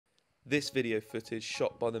This video footage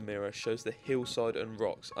shot by the Mirror shows the hillside and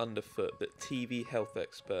rocks underfoot that TV health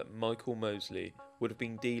expert Michael Mosley would have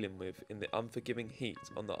been dealing with in the unforgiving heat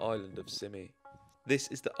on the island of Symi. This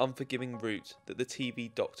is the unforgiving route that the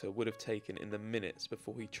TV doctor would have taken in the minutes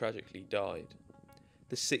before he tragically died.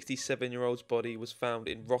 The 67-year-old's body was found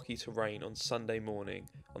in rocky terrain on Sunday morning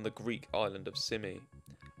on the Greek island of Symi.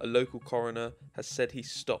 A local coroner has said he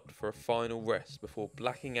stopped for a final rest before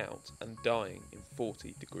blacking out and dying in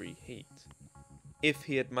 40-degree heat. If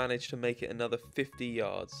he had managed to make it another 50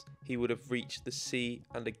 yards, he would have reached the sea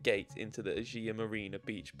and a gate into the Aegea Marina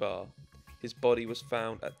beach bar. His body was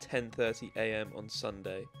found at 10:30 AM on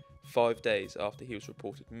Sunday, 5 days after he was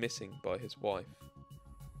reported missing by his wife.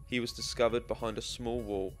 He was discovered behind a small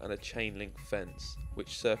wall and a chain-link fence,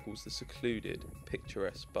 which circles the secluded,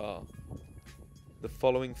 picturesque bar. The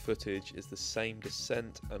following footage is the same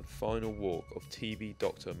descent and final walk of TV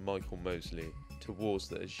doctor Michael Mosley towards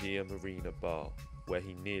the Aegea Marina bar, where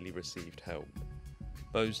he nearly received help.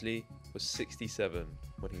 Mosley was 67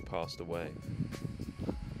 when he passed away.